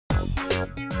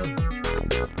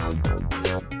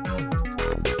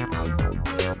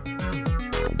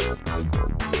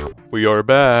We are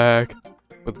back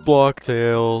with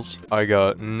Blocktails. I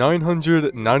got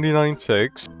 999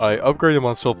 ticks. I upgraded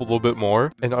myself a little bit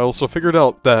more, and I also figured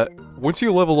out that once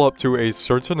you level up to a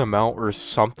certain amount or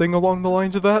something along the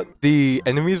lines of that, the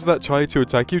enemies that try to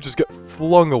attack you just get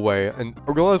flung away. And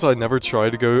I realized I never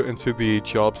tried to go into the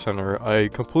job center. I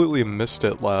completely missed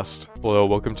it last. Hello,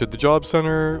 welcome to the job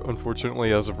center.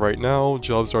 Unfortunately, as of right now,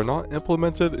 jobs are not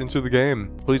implemented into the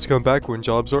game. Please come back when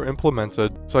jobs are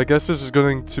implemented. So I guess this is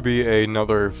going to be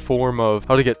another form of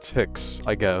how to get ticks,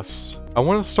 I guess. I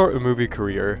want to start a movie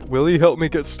career. Will you help me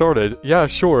get started? Yeah,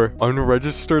 sure.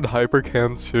 Unregistered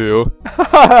Hypercam 2.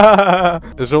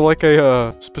 Is there like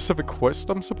a specific quest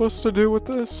I'm supposed to do with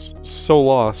this? So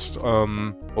lost.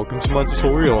 Welcome to my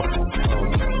tutorial.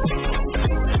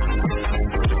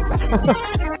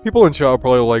 People in chat are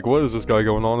probably like, what is this guy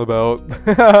going on about?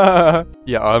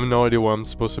 Yeah, I have no idea what I'm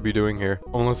supposed to be doing here.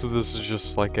 Unless this is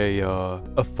just like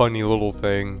a funny little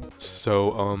thing.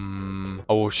 So,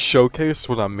 I will showcase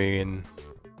what I mean.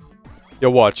 Yeah,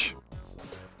 watch.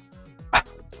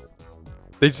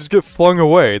 They just get flung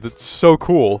away. That's so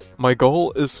cool. My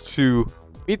goal is to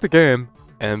beat the game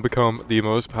and become the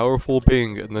most powerful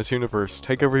being in this universe.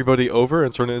 Take everybody over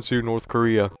and turn it into North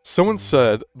Korea. Someone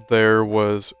said there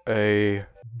was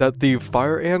that the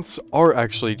fire ants are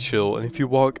actually chill, and if you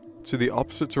walk to the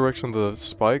opposite direction of the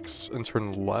spikes and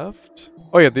turn left...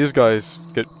 Oh yeah, these guys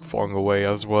get flung away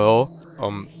as well.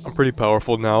 I'm pretty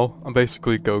powerful now. I'm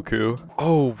basically Goku.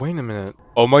 Oh, wait a minute.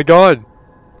 Oh my god!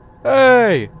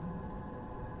 Hey!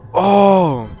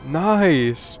 Oh,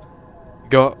 nice!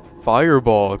 Got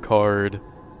Fireball card.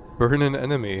 Burn an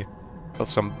enemy. Got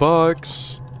some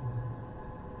bucks.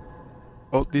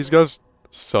 Oh, these guys...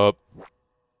 Sup?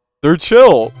 They're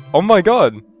chill! Oh my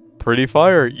god! Pretty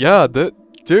fire. Yeah,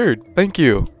 dude, thank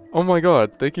you. Oh my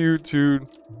god, thank you to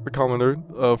the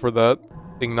commenter for that.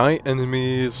 Ignite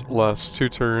enemies, last 2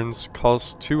 turns,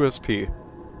 cost 2 SP.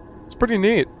 It's pretty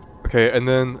neat. Okay, and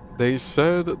then they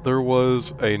said there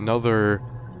was another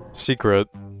secret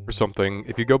or something.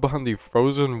 If you go behind the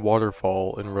frozen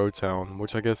waterfall in Rotown,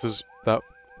 which I guess is that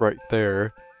right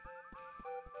there,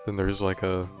 then there's like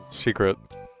a secret.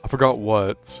 I forgot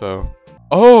what, so...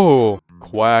 Oh!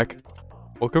 Quack.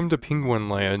 Welcome to Penguin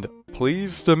Land.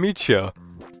 Pleased to meet ya.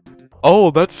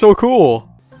 Oh, that's so cool!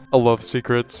 I love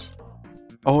secrets.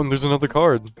 Oh, and there's another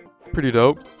card. Pretty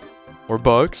dope. More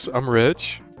bucks. I'm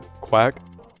rich. Quack.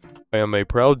 I am a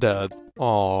proud dad.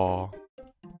 Aww.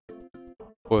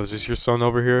 What, is this your son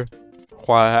over here?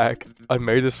 Quack. I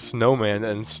made a snowman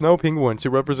and snow penguin to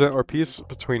represent our peace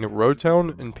between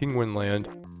Rotown and Penguin Land.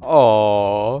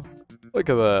 Aww. Look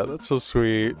at that. That's so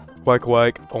sweet. Quack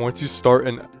quack. I want to start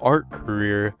an art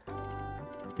career.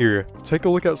 Here, take a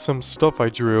look at some stuff I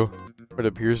drew. It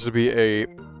appears to be a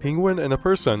penguin and a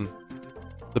person.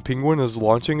 The penguin is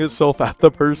launching itself at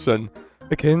the person,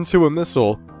 akin to a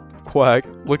missile. Quack.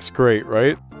 Looks great,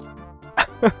 right?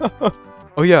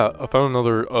 Oh yeah, I found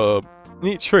another,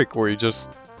 neat trick where you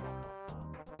just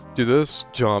do this,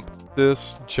 jump,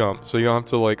 so you don't have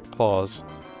to, like, pause.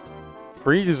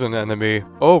 Freeze an enemy.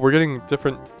 Oh, we're getting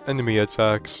different enemy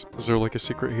attacks. Is there, like, a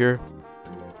secret here?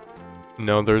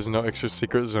 No, there's no extra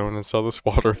secret zone inside this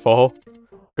waterfall.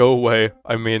 Go away.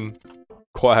 I mean,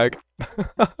 quack.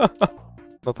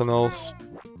 Nothing else.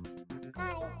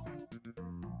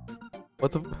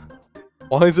 What the...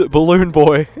 Why is it Balloon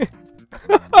Boy?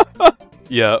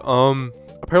 Yeah,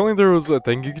 apparently there was a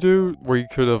thing you could do where you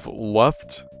could have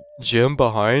left Jim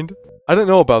behind. I didn't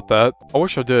know about that. I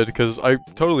wish I did, because I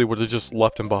totally would have just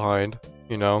left him behind.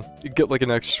 You know, you get like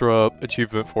an extra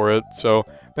achievement for it, so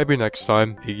maybe next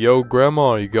time. Hey, yo,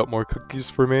 Grandma, you got more cookies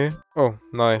for me? Oh,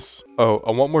 nice. Oh,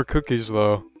 I want more cookies,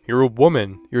 though. You're a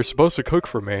woman. You're supposed to cook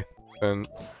for me. And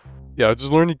yeah, I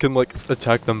just learned you can, like,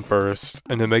 attack them first,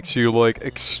 and it makes you, like,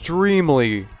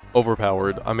 extremely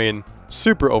overpowered. I mean,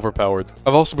 super overpowered.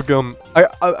 I've also become...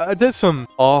 I did some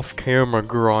off-camera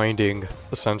grinding,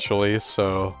 essentially,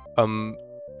 so...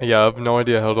 yeah, I have no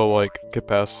idea how to, like, get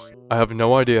past... I have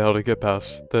no idea how to get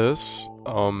past this.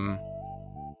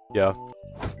 Yeah.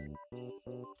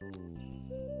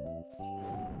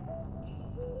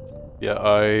 Yeah,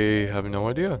 I have no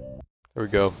idea. There we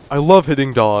go. I love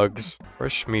hitting dogs.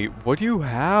 Fresh meat. What do you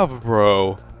have,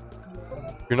 bro?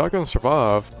 You're not gonna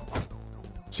survive.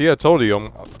 See, I told you,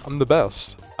 I'm the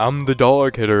best. I'm the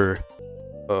dog hitter.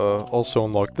 Also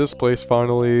unlocked this place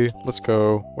finally. Let's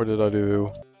go. What did I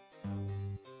do?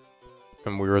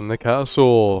 And we're in the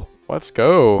castle. Let's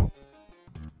go.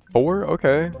 4?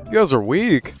 Okay. You guys are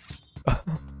weak.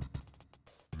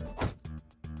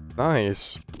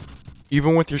 Nice.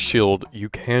 Even with your shield, you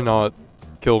cannot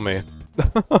kill me.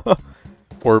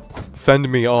 Or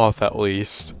fend me off, at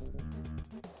least.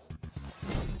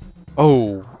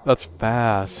 Oh, that's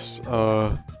fast.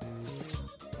 Bum,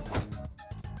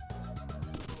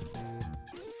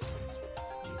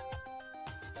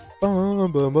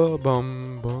 bum, bum, bum,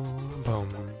 bum, bum,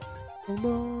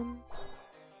 bum.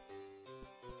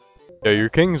 Yeah, your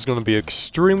king's gonna be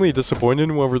extremely disappointed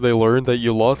whenever they learn that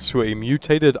you lost to a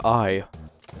mutated eye.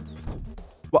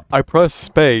 Well, I pressed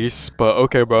space, but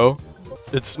okay, bro.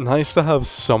 It's nice to have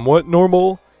somewhat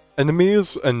normal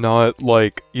enemies and not,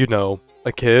 like, you know,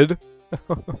 a kid.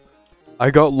 I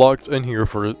got locked in here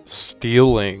for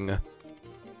stealing.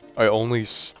 I only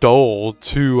stole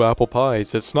 2 apple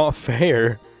pies. It's not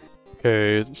fair.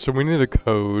 Okay, so we need a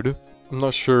code. I'm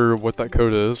not sure what that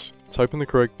code is. Type in the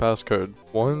correct passcode.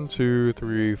 1, 2,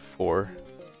 3, 4.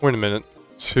 Wait a minute.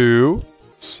 2,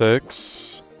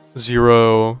 6,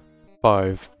 0,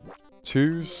 5.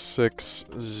 2, 6,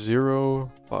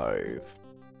 0, 5.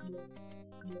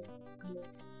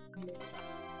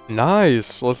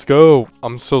 Nice! Let's go!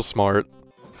 I'm so smart.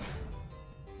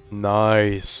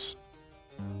 Nice.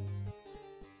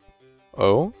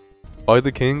 Oh? By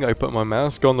the king, I put my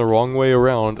mask on the wrong way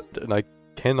around, and I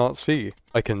cannot see.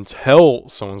 I can tell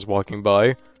someone's walking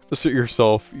by. Suit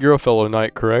yourself. You're a fellow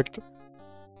knight, correct?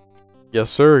 Yes,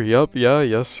 sir. Yep, yeah,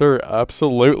 yes, sir.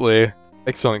 Absolutely.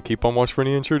 Excellent. Keep on watch for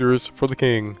any intruders for the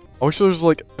king. I wish there was,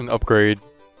 like, an upgrade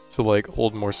to, like,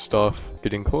 hold more stuff.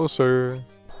 Getting closer.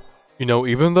 You know,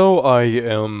 even though I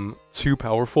am too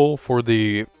powerful for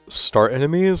the start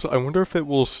enemies, I wonder if it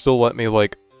will still let me,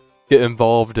 like, get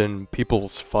involved in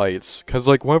people's fights. Because,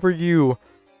 like, whenever you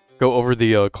go over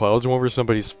the clouds, whenever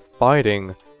somebody's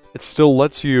fighting, it still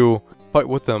lets you fight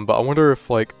with them. But I wonder if,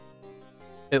 like,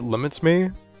 it limits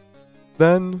me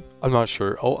then? I'm not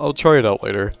sure. I'll try it out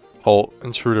later. Halt,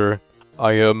 intruder.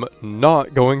 I am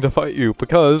not going to fight you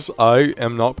because I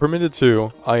am not permitted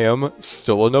to. I am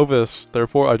still a novice.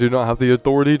 Therefore, I do not have the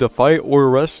authority to fight or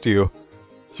arrest you.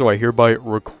 So I hereby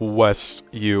request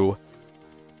you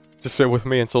to stay with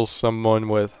me until someone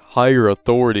with higher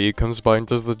authority comes by and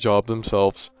does the job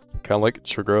themselves. Kind of like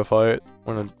trigger a fight.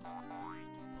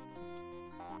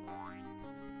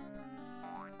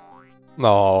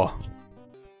 Aww.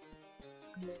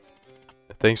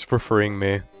 Thanks for freeing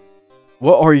me.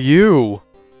 What are you?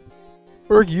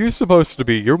 What are you supposed to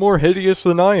be? You're more hideous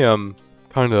than I am.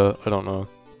 Kinda, I don't know.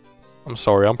 I'm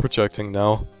sorry, I'm projecting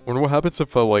now. Wonder what happens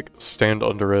if I, like, stand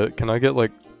under it. Can I get,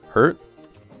 like, hurt?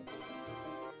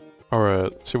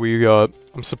 Alright, so we got...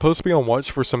 I'm supposed to be on watch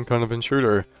for some kind of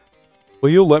intruder. Will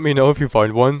you let me know if you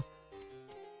find one?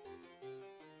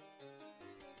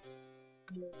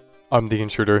 I'm the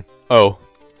intruder. Oh.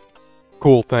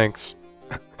 Cool, thanks.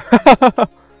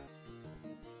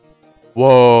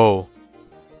 Whoa.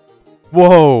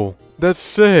 Whoa. That's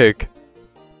sick.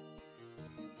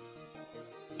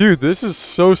 Dude, this is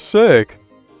so sick.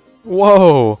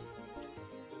 Whoa.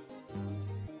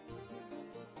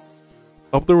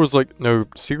 I hope there was, like, no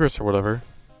secrets or whatever.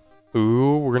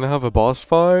 Ooh, we're gonna have a boss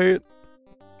fight.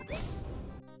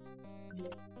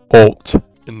 Halt.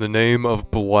 In the name of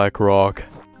Blackrock,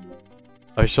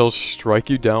 I shall strike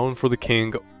you down for the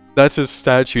king. That's his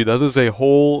statue. That is a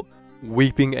whole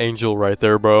weeping angel right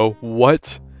there, bro.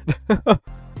 What?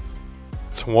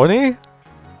 20?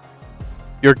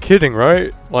 You're kidding,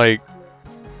 right? Like...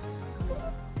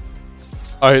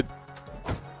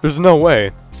 There's no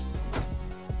way.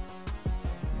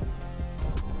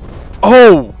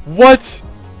 Oh! What?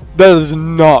 That is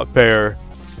not fair.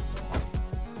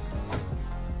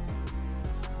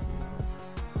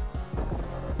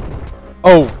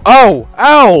 Oh! Oh!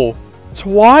 Ow!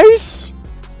 Twice?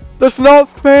 That's not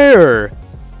fair!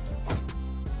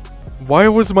 Why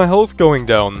was my health going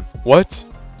down? What?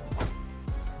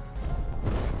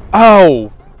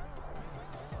 Ow!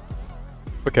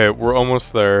 Okay, we're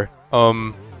almost there.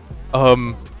 No!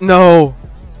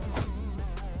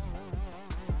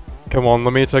 Come on,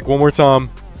 let me attack one more time.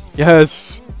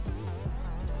 Yes!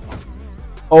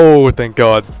 Oh, thank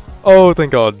God. Oh,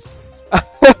 thank God.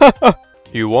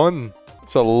 You won.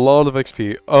 It's a lot of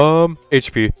XP.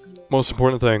 HP. Most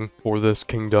important thing for this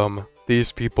kingdom.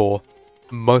 These people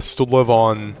must live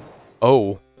on.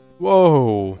 Oh.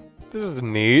 Whoa. This is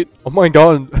neat. Oh my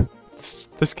God.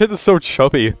 This kid is so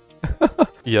chubby.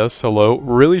 Yes, hello.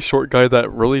 Really short guy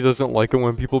that really doesn't like it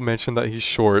when people mention that he's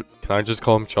short. Can I just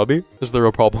call him chubby? Is there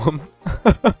a problem?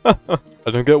 I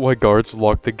don't get why guards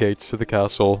lock the gates to the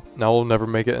castle. Now I'll never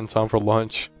make it in time for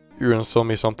lunch. You're gonna sell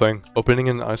me something. Opening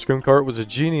an ice cream cart was a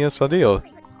genius idea.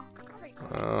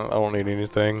 I don't need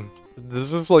anything.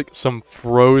 This is like some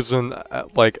frozen,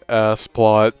 like, ass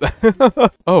plot.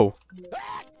 Oh.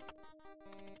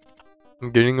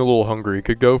 I'm getting a little hungry.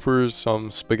 Could go for some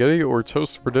spaghetti or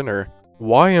toast for dinner.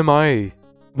 Why am I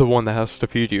the one that has to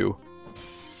feed you?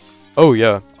 Oh,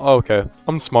 yeah. Oh, okay.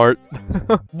 I'm smart.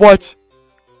 What?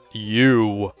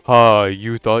 You.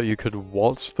 You thought you could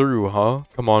waltz through, huh?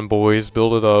 Come on, boys.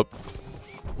 Build it up.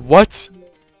 What?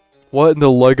 What in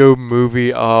the Lego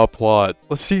movie, plot?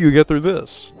 Let's see you get through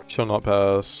this. Shall not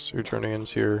pass. Your turning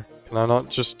ends here. Can I not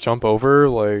just jump over?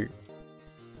 Like...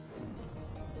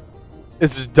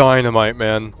 It's dynamite,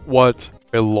 man. What?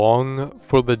 I long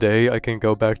for the day I can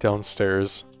go back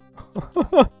downstairs.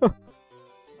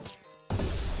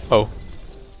 Oh.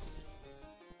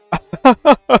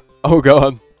 Oh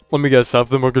god. Let me guess, half of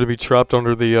them are gonna be trapped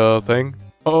under the, thing?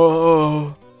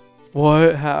 Oh.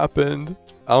 What happened?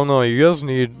 I don't know, you guys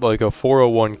need, like, a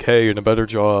 401k and a better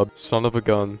job. Son of a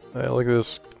gun. Hey, look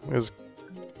at this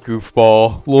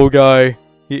goofball. Little guy.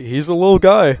 He's a little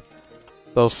guy.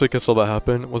 That was sick I saw that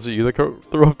happen. Was it you that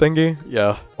threw up thingy?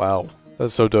 Yeah. Wow.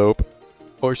 That's so dope.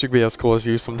 Oh, it should be as cool as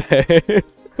you someday.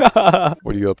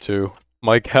 What are you up to?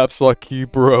 My caps lock key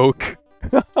broke.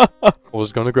 I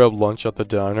was gonna grab lunch at the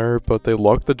diner, but they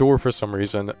locked the door for some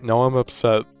reason. Now I'm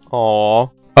upset. Aww.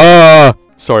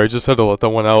 Sorry, I just had to let that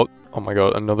one out. Oh my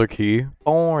god, another key.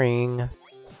 Boring.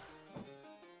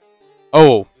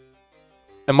 Oh.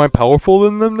 Am I powerful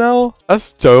than them now?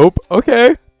 That's dope.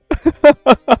 Okay.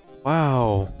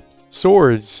 Wow.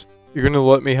 Swords. You're gonna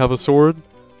let me have a sword?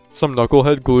 Some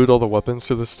knucklehead glued all the weapons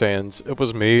to the stands. It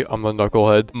was me, I'm the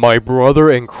knucklehead. My brother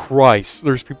in Christ.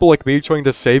 There's people like me trying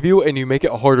to save you and you make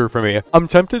it harder for me. I'm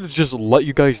tempted to just let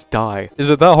you guys die. Is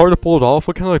it that hard to pull it off?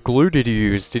 What kind of glue did you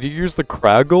use? Did you use the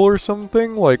Craggle or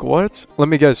something? Like what? Let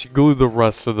me guess, you glued the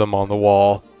rest of them on the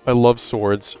wall. I love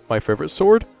swords. My favorite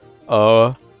sword?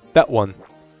 That one.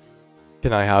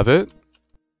 Can I have it?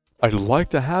 I'd like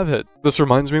to have it. This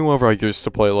reminds me whenever I used to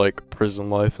play, like,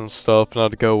 Prison Life and stuff, and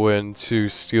I'd go in to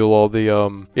steal all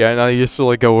the, yeah, and I used to,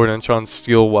 like, go in and try and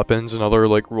steal weapons and other,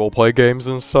 like, roleplay games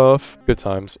and stuff. Good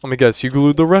times. Let me guess, you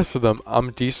glued the rest of them.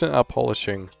 I'm decent at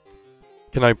polishing.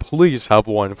 Can I please have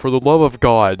one? For the love of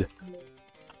God.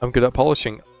 I'm good at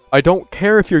polishing. I don't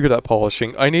care if you're good at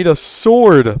polishing. I need a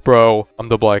sword, bro. I'm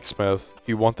the blacksmith.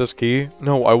 You want this key?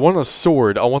 No, I want a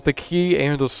sword. I want the key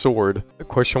and a sword.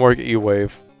 Question mark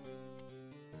E-wave.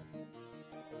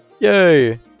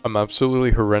 Yay! I'm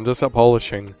absolutely horrendous at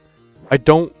polishing. I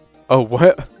don't... Oh,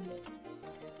 what?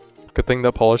 Good thing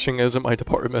that polishing isn't my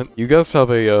department. You guys have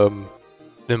a, an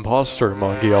imposter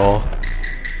among y'all.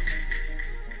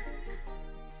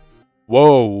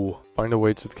 Whoa! Find a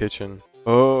way to the kitchen.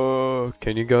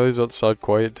 Can you guys outside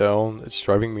quiet down? It's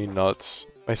driving me nuts.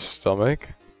 My stomach?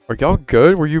 Are y'all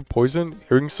good? Were you poisoned?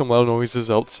 Hearing some loud noises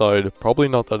outside. Probably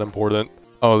not that important.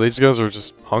 Oh, these guys are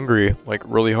just hungry. Like,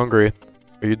 really hungry.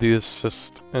 Are you the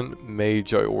assistant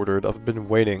mage I ordered? I've been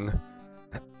waiting.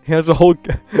 He has a whole...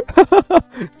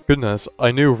 Goodness,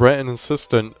 I knew rent and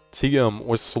assistant TM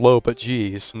was slow, but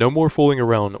geez. No more fooling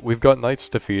around. We've got knights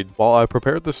to feed. While I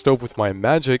prepared the stove with my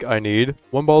magic, I need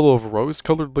 1 bottle of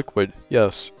rose-colored liquid.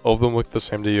 Yes, all of them look the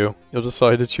same to you. You'll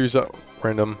decide to choose a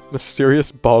random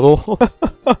mysterious bottle.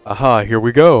 Aha, here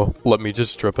we go. Let me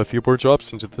just drip a few more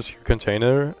drops into this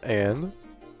container and...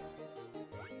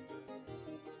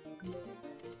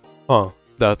 Huh,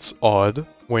 that's odd.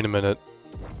 Wait a minute.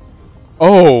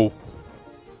 Oh!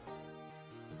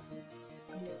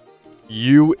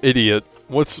 You idiot.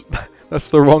 What's... That's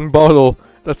the wrong bottle.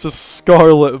 That's a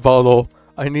scarlet bottle.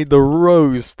 I need the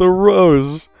rose. The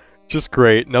rose! Just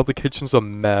great. Now the kitchen's a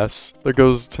mess. There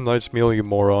goes tonight's meal, you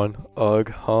moron. Ugh,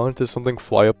 huh? Did something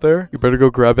fly up there? You better go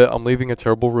grab it. I'm leaving a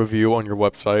terrible review on your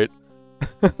website.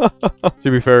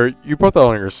 To be fair, you brought that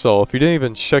on yourself. You didn't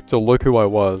even check to look who I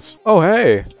was. Oh,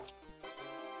 hey!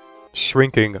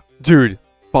 Shrinking. Dude,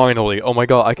 finally. Oh my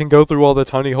god, I can go through all the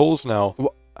tiny holes now.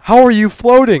 How are you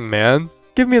floating, man?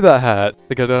 Give me that hat.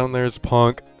 The guy down there is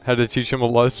punk. Had to teach him a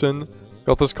lesson.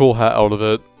 Got this cool hat out of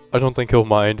it. I don't think he'll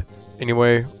mind.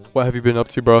 Anyway, what have you been up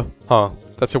to, bro? Huh,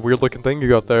 that's a weird looking thing you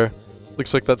got there.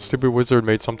 Looks like that stupid wizard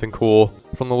made something cool.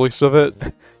 From the looks of it,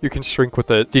 you can shrink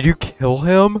with it. Did you kill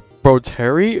him? Bro,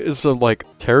 Terry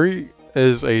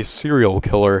is a serial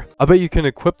killer. I bet you can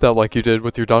equip that like you did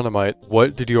with your dynamite.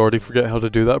 What? Did you already forget how to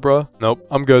do that, bruh? Nope,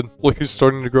 I'm good. Look who's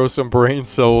starting to grow some brain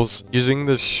cells. Using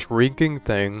this shrinking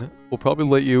thing will probably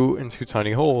let you into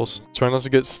tiny holes. Try not to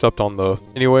get stepped on though.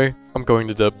 Anyway, I'm going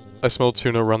to dip. I smell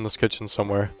tuna around this kitchen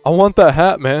somewhere. I want that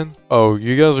hat, man. Oh,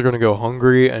 you guys are gonna go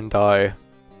hungry and die.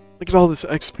 Look at all this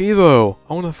XP though.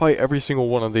 I want to fight every single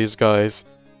one of these guys.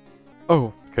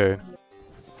 Oh, okay.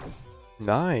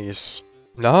 Nice.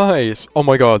 Nice. Oh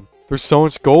my god. There's so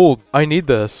much gold. I need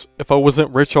this. If I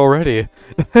wasn't rich already.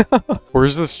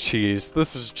 Where's this cheese?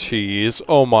 This is cheese.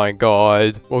 Oh my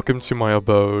god. Welcome to my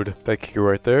abode. That key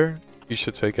right there. You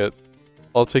should take it.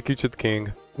 I'll take you to the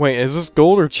king. Wait, is this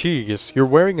gold or cheese? You're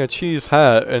wearing a cheese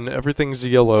hat and everything's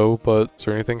yellow, but is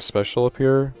there anything special up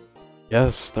here?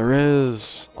 Yes, there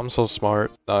is. I'm so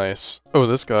smart. Nice. Oh,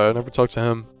 this guy. I never talked to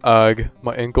him. Ugh.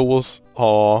 My ankle was...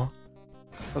 Aw.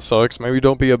 That sucks. Maybe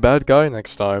don't be a bad guy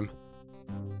next time.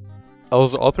 I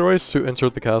was authorized to enter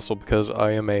the castle because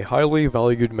I am a highly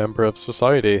valued member of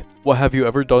society. What have you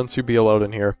ever done to be allowed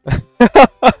in here?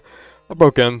 I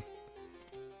broke in.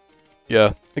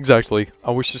 Yeah, exactly.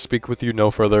 I wish to speak with you no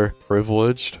further.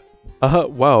 Privileged?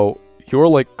 Wow. You're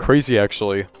like crazy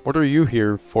actually. What are you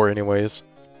here for anyways?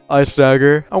 Ice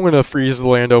Dagger. I'm gonna freeze the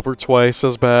land over twice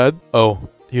as bad. Oh,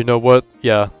 you know what?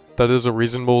 Yeah. That is a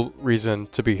reasonable reason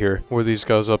to be here. What are these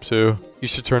guys up to? You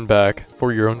should turn back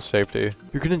for your own safety.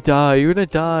 You're gonna die. You're gonna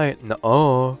die.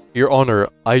 Nuh-uh. Your honor,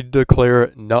 I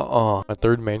declare nuh-uh. My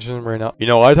third mansion right now. You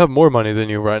know, I'd have more money than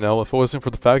you right now if it wasn't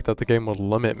for the fact that the game would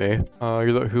limit me.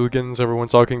 You're the hooligans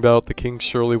everyone's talking about. The king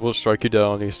surely will strike you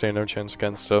down. You stand no chance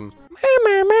against him.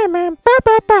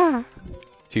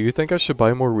 Do you think I should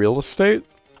buy more real estate?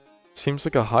 Seems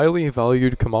like a highly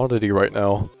valued commodity right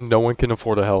now. No one can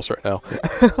afford a house right now.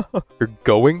 You're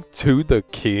going to the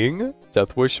king?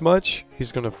 Death wish much?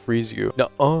 He's gonna freeze you.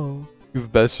 Nuh-uh.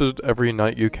 You've bested every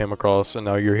knight you came across, and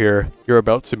now you're here. You're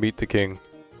about to meet the king.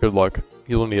 Good luck.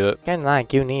 You'll need it. Good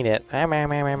luck, you need it.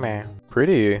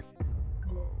 Pretty.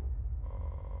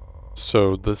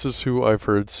 So, this is who I've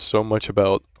heard so much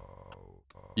about.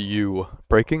 You.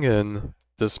 Breaking in,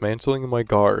 dismantling my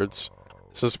guards.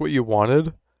 Is this what you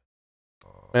wanted?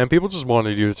 Man, people just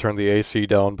wanted you to turn the AC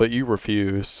down, but you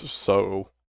refused, so...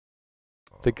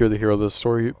 I think you're the hero of this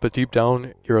story, but deep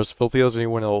down, you're as filthy as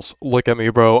anyone else. Look at me,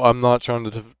 bro. I'm not trying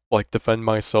to, defend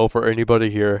myself or anybody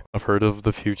here. I've heard of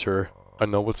the future. I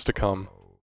know what's to come.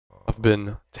 I've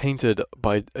been tainted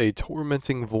by a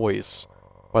tormenting voice,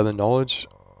 by the knowledge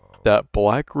that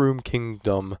Black Rock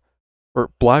Kingdom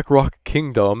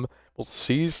will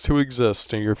cease to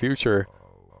exist in your future.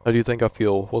 How do you think I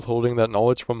feel withholding that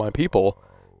knowledge from my people?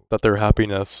 That their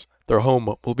happiness, their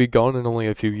home, will be gone in only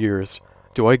a few years.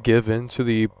 Do I give in to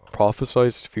the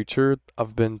prophesied future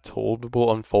I've been told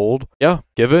will unfold? Yeah,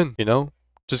 give in, you know?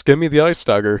 Just give me the ice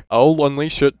dagger. I'll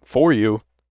unleash it for you.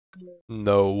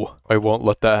 No, I won't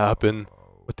let that happen.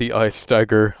 With the ice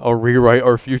dagger, I'll rewrite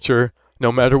our future,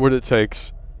 no matter what it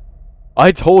takes.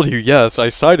 I told you, yes, I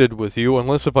sided with you,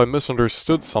 unless if I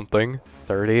misunderstood something.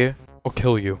 30? I'll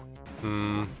kill you.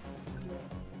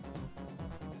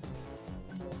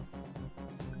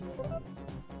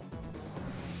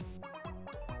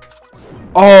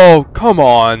 Oh, come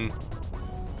on.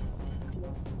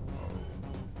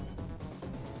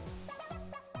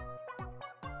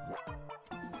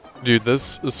 Dude,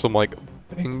 this is some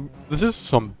this is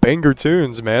some banger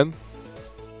tunes, man.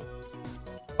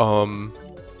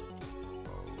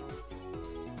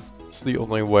 It's the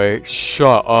only way.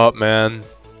 Shut up, man.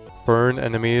 Burn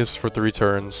enemies for 3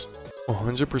 turns.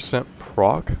 100%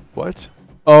 proc? What?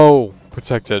 Oh,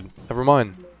 protected. Never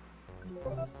mind.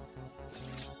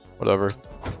 Whatever.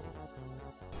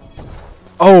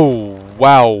 Oh,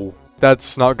 wow.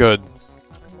 That's not good.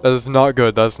 That is not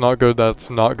good. That's not good.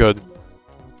 That's not good.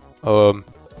 Okay,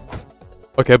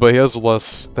 but he has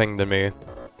less thing than me.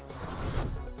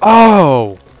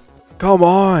 Oh! Come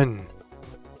on!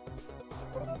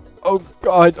 Oh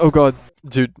god, oh god.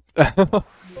 Dude.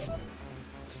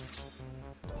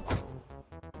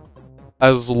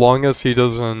 As long as he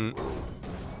doesn't...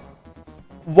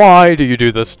 Why do you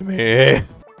do this to me?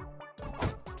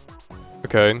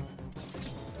 Okay.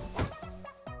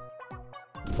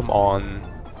 Come on.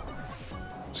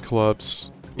 Let's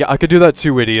collapse. Yeah, I could do that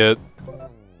too, idiot.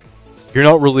 You're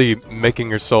not really making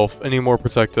yourself any more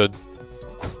protected.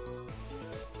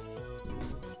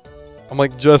 I'm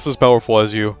like just as powerful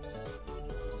as you.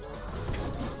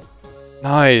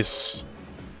 Nice.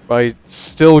 I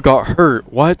still got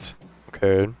hurt. What?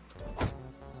 Okay.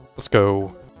 Let's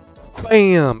go.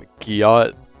 Bam!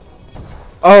 Giot.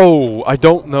 Oh, I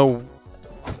don't know.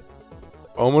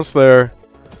 Almost there.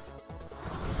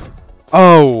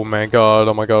 Oh my god,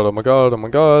 oh my god, oh my god, oh my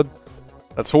god.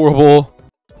 That's horrible.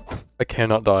 I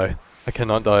cannot die. I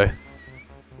cannot die.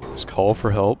 Just call for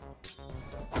help.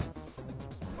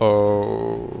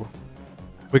 Oh.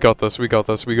 We got this, we got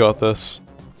this, we got this.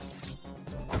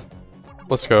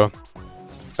 Let's go.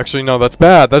 Actually, no, that's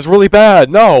bad. That's really bad.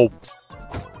 No!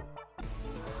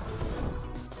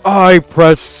 I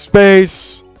pressed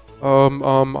space!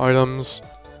 Items.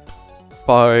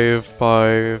 5,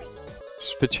 5,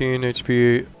 It's 15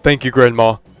 HP. Thank you,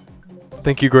 Grandma.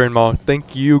 Thank you, Grandma.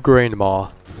 Thank you, Grandma.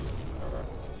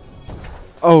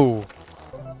 Oh.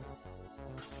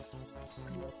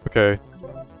 Okay.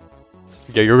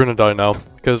 Yeah, you're gonna die now.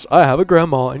 Because I have a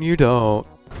grandma and you don't.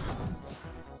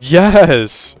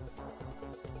 Yes!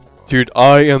 Dude,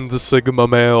 I am the Sigma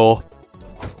male.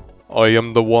 I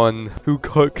am the one who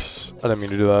cooks. I didn't mean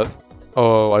to do that.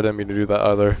 Oh, I didn't mean to do that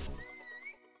either.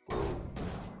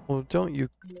 Well, don't you...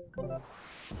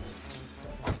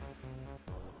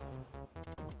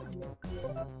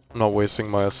 I'm not wasting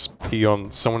my SP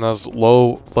on someone as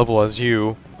low level as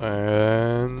you.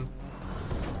 And...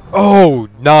 Oh,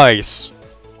 nice!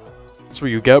 That's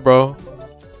what you get, bro.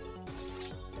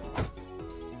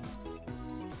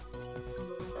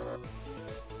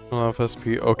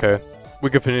 FSP, okay. We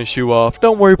can finish you off.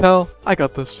 Don't worry, pal. I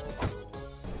got this.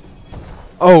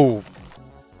 Oh!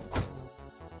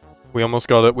 We almost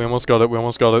got it. We almost got it. We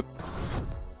almost got it.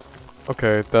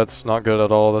 Okay, that's not good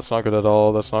at all. That's not good at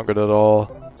all. That's not good at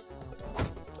all.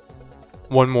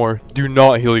 One more. Do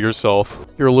not heal yourself.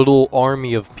 Your little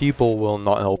army of people will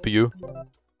not help you.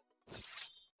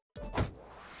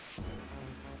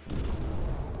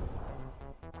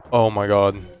 Oh my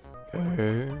god.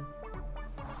 Okay.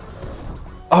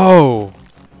 Oh!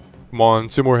 Come on,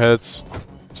 2 more hits.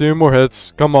 2 more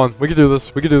hits. Come on, we can do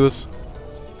this. We can do this.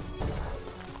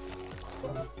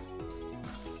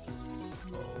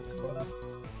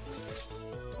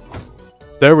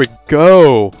 There we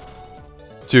go!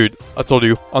 Dude, I told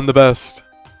you, I'm the best.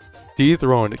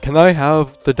 Dethroned. Can I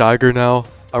have the dagger now?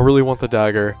 I really want the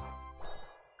dagger.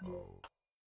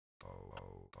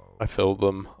 I failed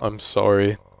them. I'm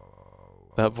sorry.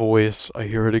 That voice, I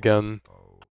hear it again.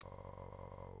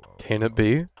 Can it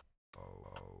be?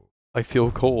 I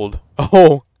feel cold.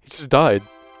 Oh, he just died.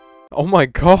 Oh my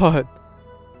god.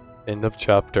 End of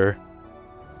chapter.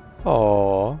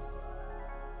 Aww.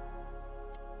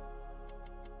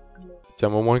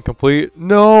 Demo 1 complete.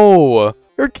 No!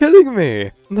 You're kidding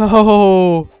me!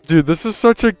 No! Dude, this is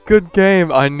such a good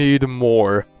game. I need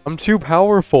more. I'm too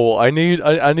powerful. I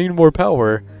need more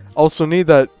power. Also need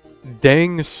that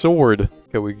dang sword.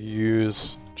 Okay, we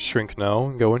use shrink now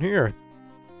and go in here.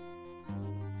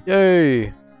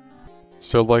 Yay!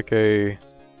 So like a...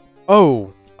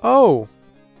 Oh! Oh!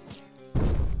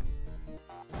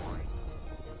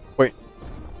 Wait.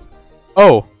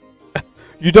 Oh!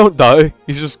 You don't die,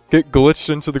 you just get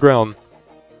glitched into the ground.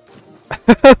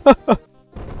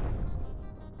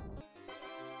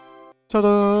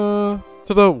 Ta-da!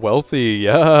 Ta-da! Wealthy,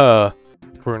 yeah!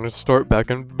 We're gonna start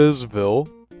back in Bizville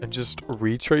and just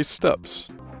retrace steps.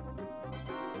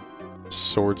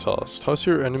 Sword toss. Toss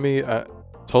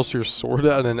your sword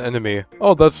at an enemy.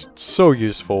 Oh, that's so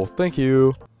useful. Thank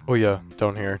you. Oh yeah,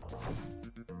 down here.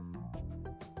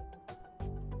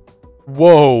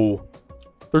 Whoa!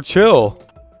 They're chill!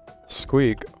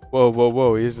 Squeak. Whoa, whoa,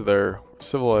 whoa, easy there.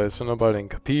 Civilized and abiding.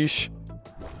 Capiche?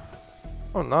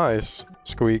 Oh, nice.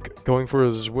 Squeak. Going for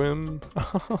a swim?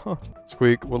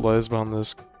 Squeak, what lies behind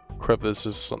this crevice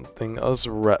is something us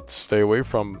rats stay away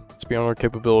from. It's beyond our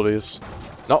capabilities.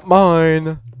 Not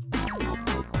mine!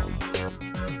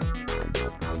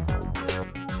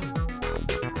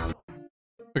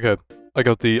 Okay, I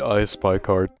got the I Spy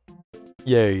card.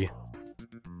 Yay.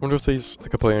 Wonder if I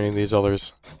could play any of these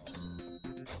others.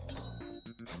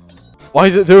 Why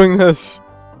is it doing this?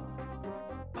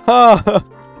 Ha!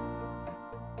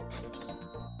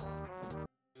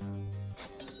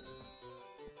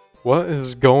 What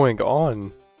is going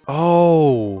on?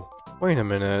 Oh! Wait a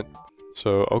minute.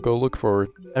 So I'll go look for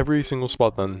every single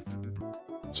spot then.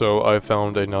 So I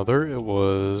found another. It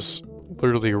was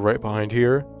literally right behind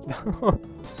here.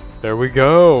 There we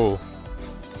go!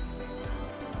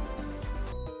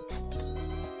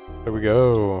 There we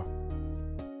go.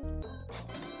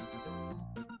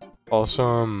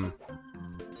 Awesome.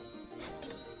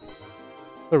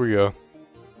 There we go.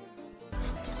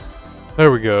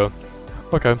 There we go.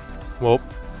 Okay. Well,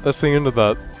 that's the end of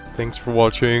that. Thanks for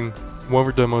watching.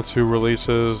 Whenever Demo 2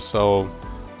 releases, I'll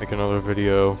make another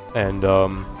video. And,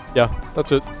 yeah,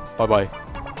 that's it. Bye-bye.